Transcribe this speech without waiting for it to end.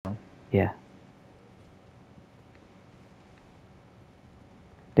Yeah.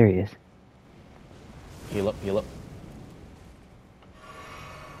 There he is. Heal up, heal up.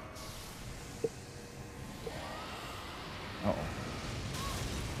 Uh-oh.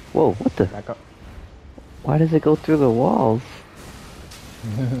 Whoa, what the? Back up. Why does it go through the walls?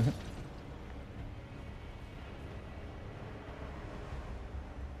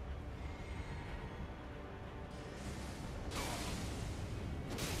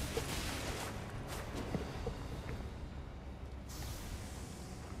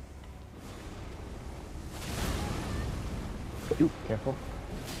 Ooh, careful.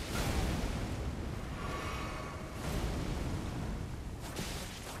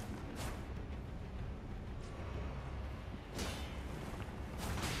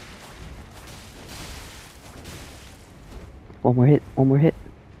 One more hit, one more hit.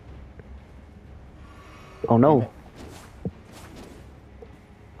 Oh Damn no. it.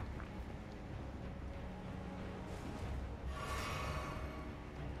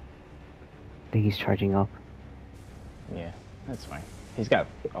 I think he's charging up. Yeah, that's fine. He's got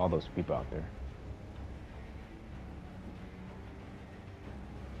all those people out there.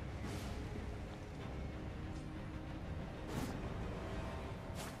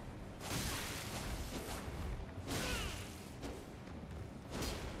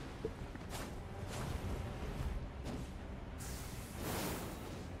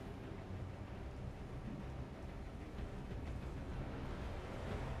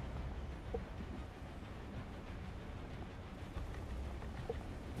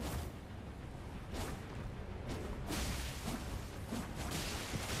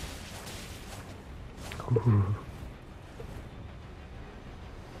 Ooh.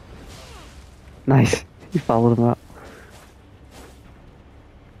 Nice. He followed him up.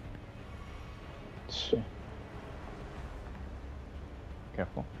 Shit.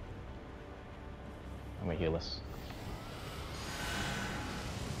 Careful. I'm gonna heal us.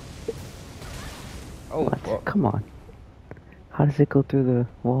 Oh, What? fuck. Come on. How does it go through the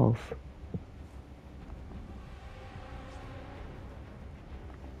walls?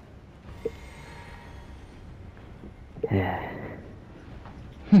 Yeah.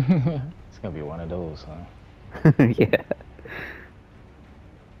 It's gonna be one of those, huh? Yeah.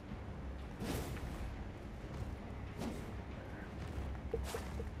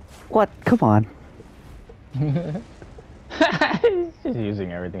 What? Come on. He's just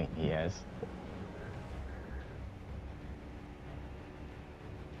using everything he has.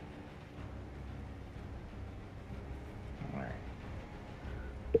 Alright.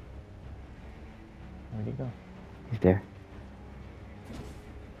 Where'd he go? He's there.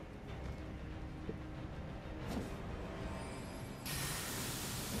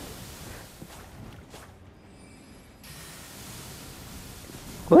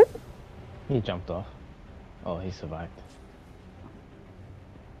 What? He jumped off. Oh, he survived.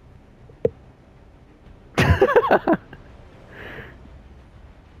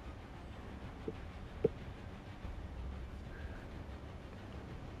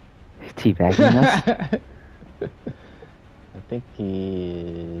 He's teabagging us. I think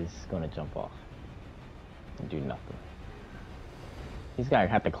he's gonna jump off and do nothing. He's gonna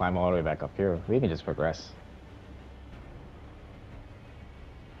have to climb all the way back up here. We can just progress.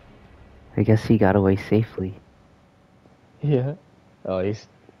 I guess he got away safely. Yeah. Oh, he's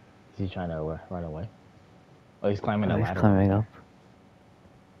trying to run away. Oh, he's climbing Oh, the he's ladder. climbing up.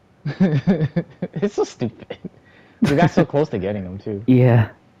 It's so stupid. We got so close to getting him too. Yeah.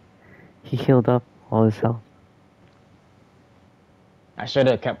 He healed up all his health. I should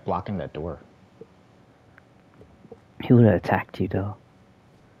have kept blocking that door. He would have attacked you though.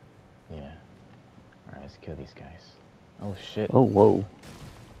 Yeah. Alright, let's kill these guys. Oh shit. Oh, whoa.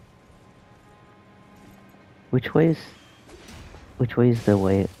 Which way is the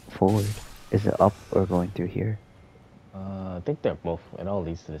way forward? Is it up or going through here? I think they're both. It all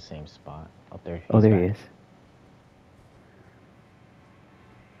leads to the same spot up there. Oh, He's there back. he is.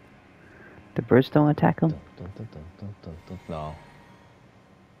 The birds don't attack him? No.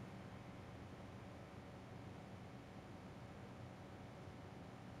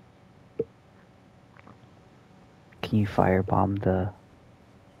 Can you firebomb the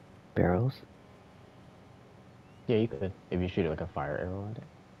barrels? Yeah, you could. If you shoot it like a fire arrow at it.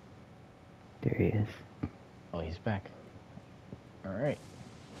 There he is. Oh, he's back. Alright.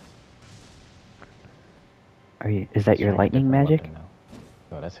 Is that your lightning magic?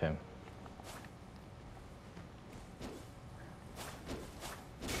 No, that's him.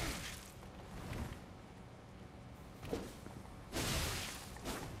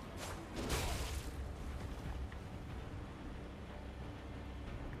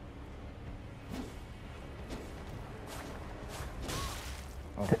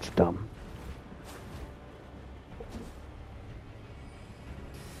 Oh. That's dumb.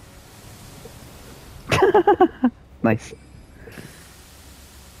 Nice.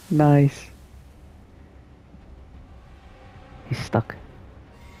 Nice. He's stuck.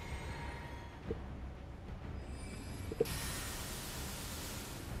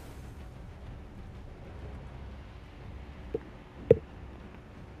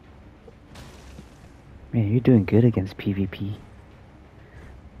 Man, you're doing good against PvP.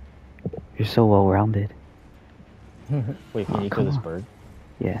 You're so well-rounded. Wait, can you kill come this on. bird?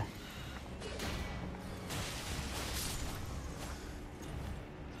 Yeah.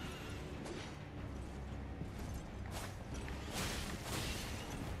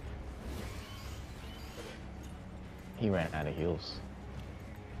 He ran out of heals.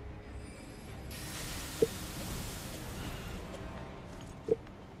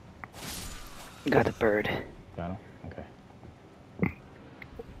 Got the bird. Got him? Okay.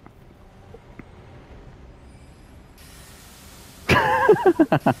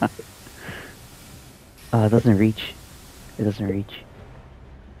 It doesn't reach. It doesn't reach.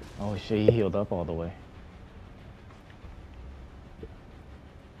 Oh shit, he healed up all the way.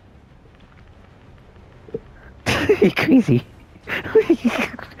 You're crazy.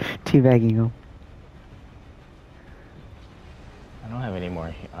 Teabagging him. I don't have any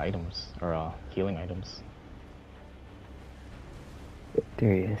more items, or healing items.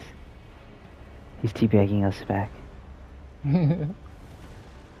 There he is. He's teabagging us back.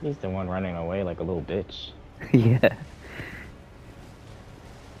 He's the one running away like a little bitch. Yeah.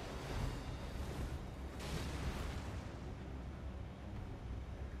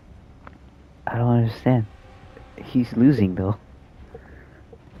 I don't understand. He's losing though.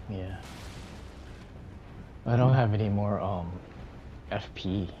 Yeah. I don't have any more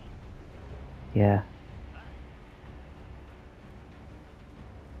FP. Yeah.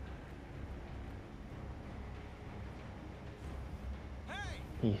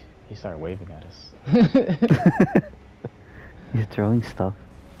 He started waving at us. He's throwing stuff.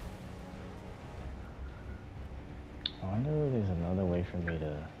 I wonder if there's another way for me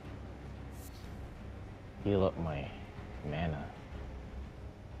to heal up my mana.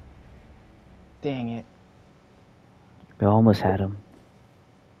 Dang it. We almost had him.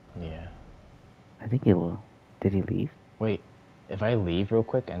 Yeah. I think he will. Did he leave? Wait, if I leave real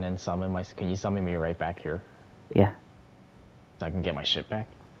quick and then summon my... Can you summon me right back here? Yeah. So I can get my shit back?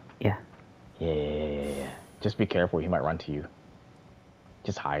 Yeah. Yeah. Just be careful, he might run to you.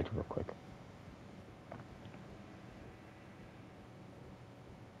 Just hide real quick.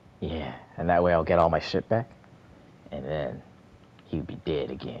 Yeah, and that way I'll get all my shit back. And then he'll be dead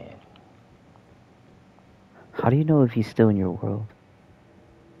again. How do you know if he's still in your world?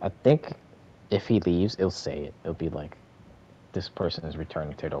 I think if he leaves, it'll say it. It'll be like, this person is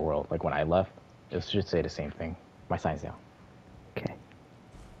returning to the world. Like when I left, it should say the same thing. My sign's down. Okay.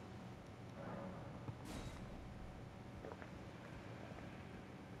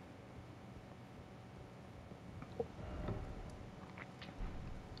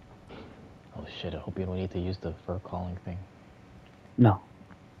 Oh shit, I hope you don't need to use the fur calling thing. No.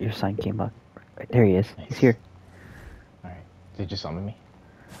 Your sign came up. Right, there he is. Nice. He's here. Alright, did you summon me?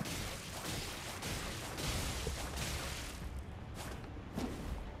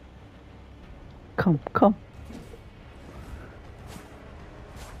 Come, come.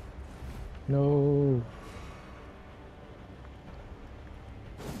 No.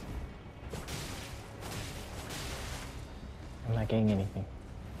 I'm not getting anything.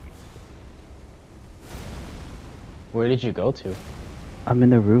 Where did you go to? I'm in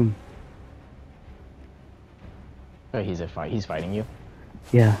the room. Oh, he's fighting you?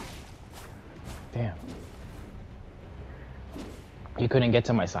 Yeah. Damn. You couldn't get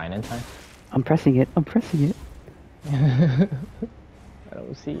to my sign in time? I'm pressing it. I'm pressing it. I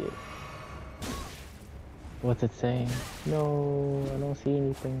don't see it. What's it saying? No, I don't see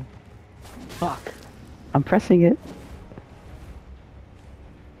anything. Fuck. I'm pressing it.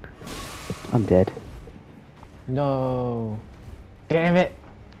 I'm dead. No. Damn it.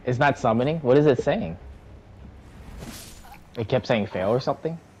 It's not summoning? What is it saying? It kept saying fail or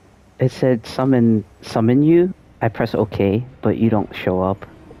something? It said summon you. I press OK, but you don't show up.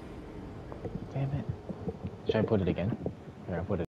 Damn it. Should I put it again? Here, I'll put it